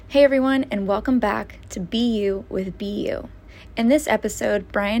Hey everyone, and welcome back to Be You with Be You. In this episode,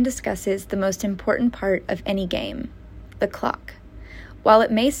 Brian discusses the most important part of any game, the clock. While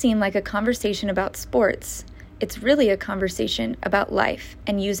it may seem like a conversation about sports, it's really a conversation about life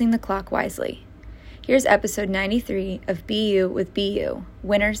and using the clock wisely. Here's episode 93 of Be You with Be You,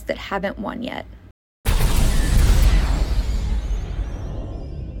 winners that haven't won yet.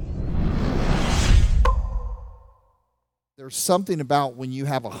 There's something about when you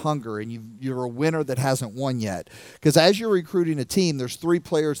have a hunger and you're a winner that hasn't won yet. Because as you're recruiting a team, there's three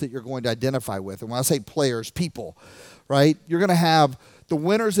players that you're going to identify with. And when I say players, people, right? You're going to have the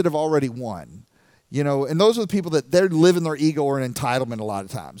winners that have already won. You know, and those are the people that they're living their ego or an entitlement a lot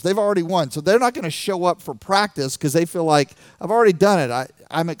of times. They've already won. So they're not going to show up for practice because they feel like, I've already done it.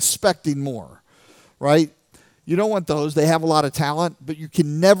 I'm expecting more, right? You don't want those. They have a lot of talent, but you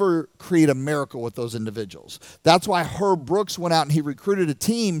can never create a miracle with those individuals. That's why Herb Brooks went out and he recruited a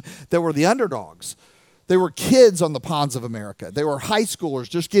team that were the underdogs. They were kids on the ponds of America. They were high schoolers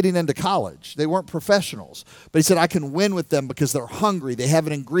just getting into college. They weren't professionals. But he said, I can win with them because they're hungry. They have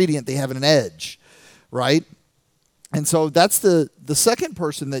an ingredient. They have an edge, right? And so that's the second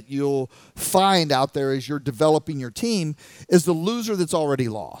person that you'll find out there as you're developing your team is the loser that's already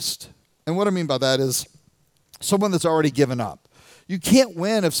lost. And what I mean by that is someone that's already given up. You can't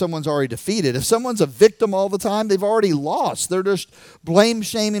win if someone's already defeated. If someone's a victim all the time, they've already lost. They're just blame,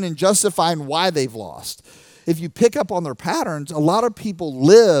 shaming, and justifying why they've lost. If you pick up on their patterns, a lot of people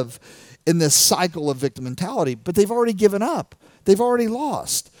live in this cycle of victim mentality, but they've already given up. They've already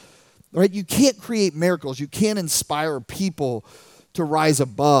lost. Right? You can't create miracles. You can't inspire people to rise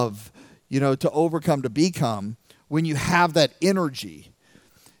above, to overcome, to become when you have that energy.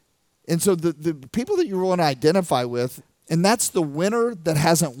 And so the people that you want to identify with, and that's the winner that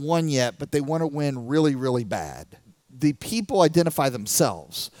hasn't won yet, but they want to win really, really bad. The people identify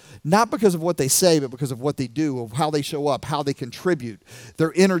themselves, not because of what they say, but because of what they do, of how they show up, how they contribute,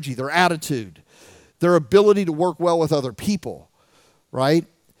 their energy, their attitude, their ability to work well with other people, right?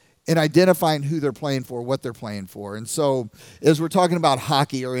 And identifying who they're playing for, what they're playing for. And so as we're talking about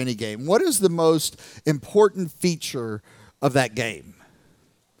hockey or any game, what is the most important feature of that game?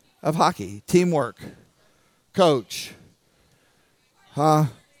 Of hockey? Teamwork. Coach. The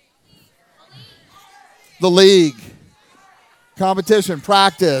league. Competition.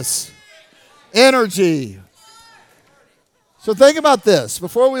 Practice. Energy. So think about this.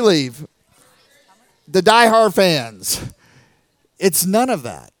 Before we leave, the diehard fans, it's none of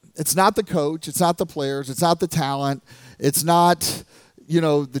that. It's not the coach. It's not the players. It's not the talent. It's not,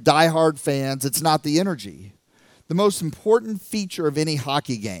 the diehard fans. It's not the energy. The most important feature of any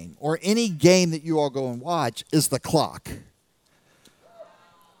hockey game or any game that you all go and watch is the clock.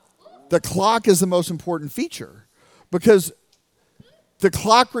 The clock is the most important feature because the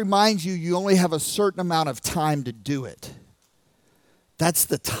clock reminds you only have a certain amount of time to do it. That's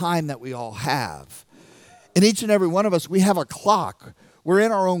the time that we all have. And each and every one of us, we have a clock. We're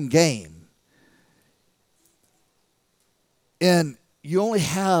in our own game. And you only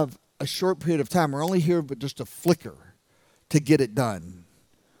have a short period of time. We're only here but just a flicker to get it done.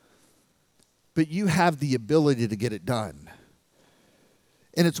 But you have the ability to get it done.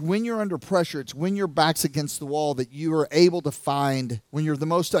 And it's when you're under pressure, it's when your back's against the wall that you are able to find, when you're the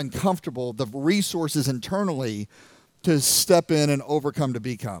most uncomfortable, the resources internally to step in and overcome to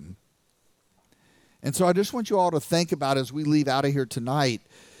become. And so I just want you all to think about as we leave out of here tonight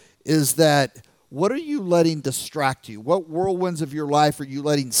is that what are you letting distract you? What whirlwinds of your life are you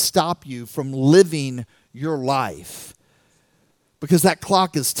letting stop you from living your life? Because that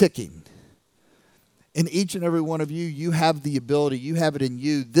clock is ticking. And each and every one of you, you have the ability, you have it in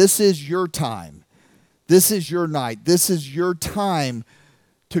you. This is your time. This is your night. This is your time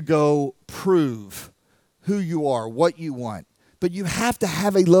to go prove who you are, what you want. But you have to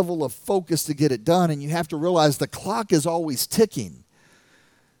have a level of focus to get it done, and you have to realize the clock is always ticking.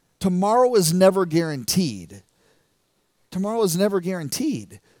 Tomorrow is never guaranteed. Tomorrow is never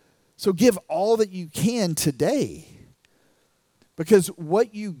guaranteed. So give all that you can today. Because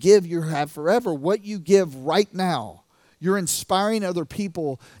what you give, you have forever. What you give right now, you're inspiring other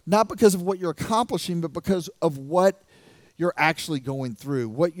people, not because of what you're accomplishing, but because of what you're actually going through,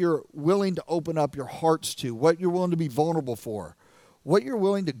 what you're willing to open up your hearts to, what you're willing to be vulnerable for, what you're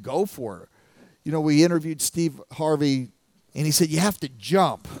willing to go for. We interviewed Steve Harvey, and he said, you have to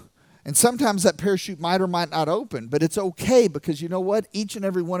jump. And sometimes that parachute might or might not open, but it's okay because you know what? Each and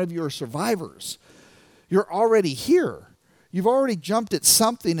every one of you are survivors. You're already here. You've already jumped at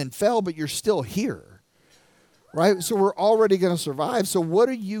something and fell, but you're still here, right? So we're already going to survive. So what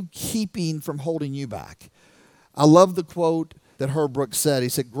are you keeping from holding you back? I love the quote that Herb Brooks said. He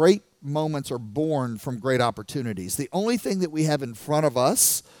said, great moments are born from great opportunities. The only thing that we have in front of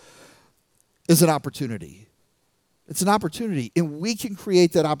us is an opportunity. It's an opportunity, and we can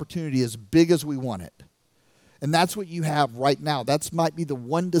create that opportunity as big as we want it. And that's what you have right now. That might be the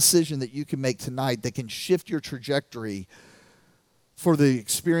one decision that you can make tonight that can shift your trajectory for the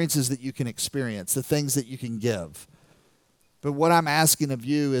experiences that you can experience, the things that you can give. But what I'm asking of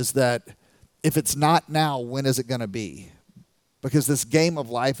you is that if it's not now, when is it going to be? Because this game of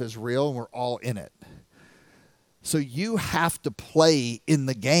life is real and we're all in it. So you have to play in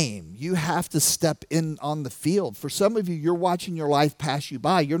the game. You have to step in on the field. For some of you, you're watching your life pass you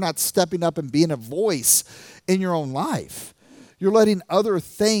by. You're not stepping up and being a voice in your own life. You're letting other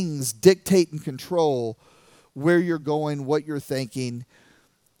things dictate and control where you're going, what you're thinking,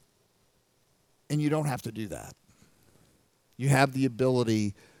 and you don't have to do that. You have the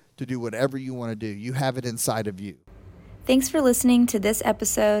ability to do whatever you want to do. You have it inside of you. Thanks for listening to this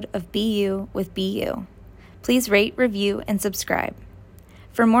episode of Be You with Be You. Please rate, review, and subscribe.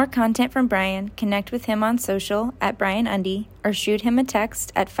 For more content from Brian, connect with him on social at Brian Undy or shoot him a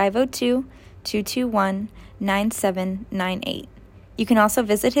text at 502-221-9798. You can also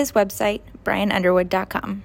visit his website, brianunderwood.com.